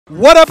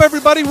What up,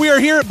 everybody? We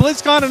are here at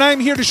Blizzcon, and I am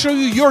here to show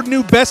you your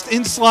new best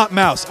in-slot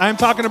mouse. I am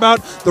talking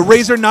about the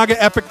Razer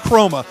Naga Epic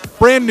Chroma.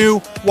 Brand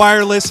new,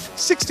 wireless,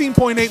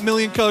 16.8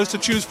 million colors to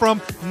choose from,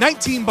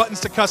 19 buttons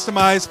to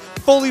customize,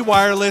 fully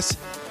wireless.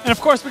 And of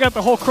course, we got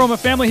the whole Chroma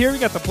family here. We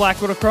got the Black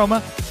Widow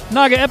Chroma,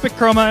 Naga Epic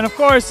Chroma, and of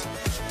course,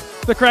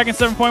 the Kraken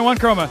 7.1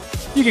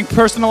 Chroma. You can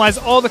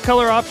personalize all the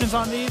color options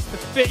on these to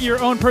fit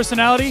your own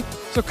personality.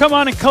 So come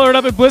on and color it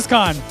up at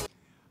BlizzCon.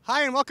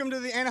 Hi, and welcome to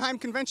the Anaheim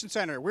Convention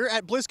Center. We're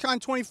at BlizzCon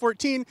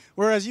 2014,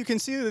 where as you can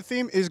see, the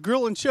theme is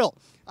Grill and Chill.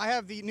 I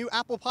have the new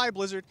Apple Pie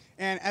Blizzard,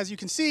 and as you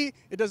can see,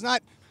 it does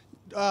not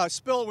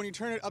spill when you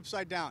turn it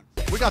upside down.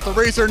 We got the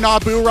Razer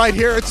Nabu right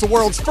here. It's the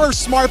world's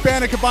first smart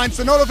band. It combines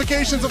the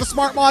notifications of a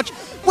smartwatch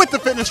with the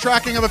fitness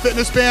tracking of a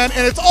fitness band,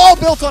 and it's all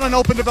built on an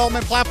open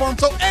development platform,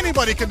 so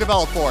anybody can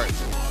develop for it.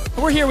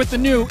 We're here with the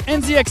new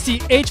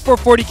NZXT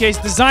H440 case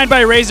designed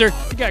by Razer.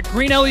 You got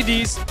green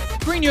LEDs,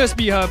 green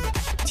USB hub,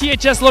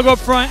 THS logo up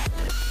front,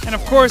 and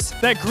of course,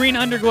 that green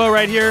underglow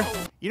right here.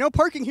 You know,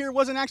 parking here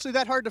wasn't actually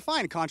that hard to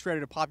find, contrary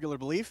to popular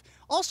belief.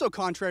 Also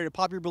contrary to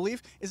popular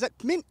belief is that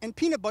mint and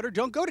peanut butter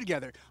don't go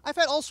together. I've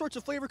had all sorts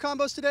of flavor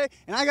combos today,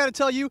 and I gotta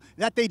tell you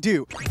that they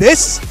do.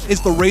 This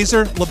is the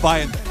Razer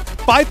Leviathan.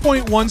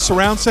 5.1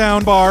 surround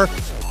sound bar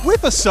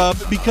with a sub,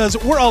 because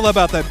we're all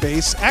about that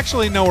bass.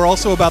 Actually, no, we're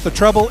also about the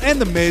treble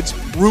and the mids,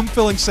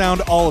 room-filling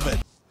sound, all of it.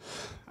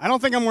 I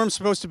don't think I'm where I'm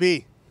supposed to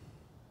be.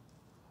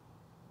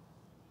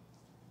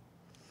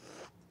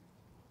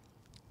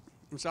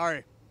 I'm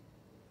sorry.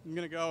 I'm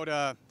gonna go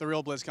to the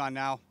real BlizzCon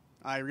now.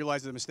 I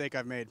realize the mistake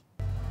I've made.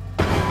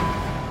 Hey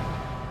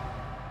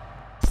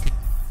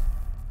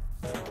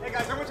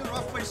guys, I went to the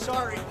rough place,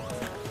 sorry.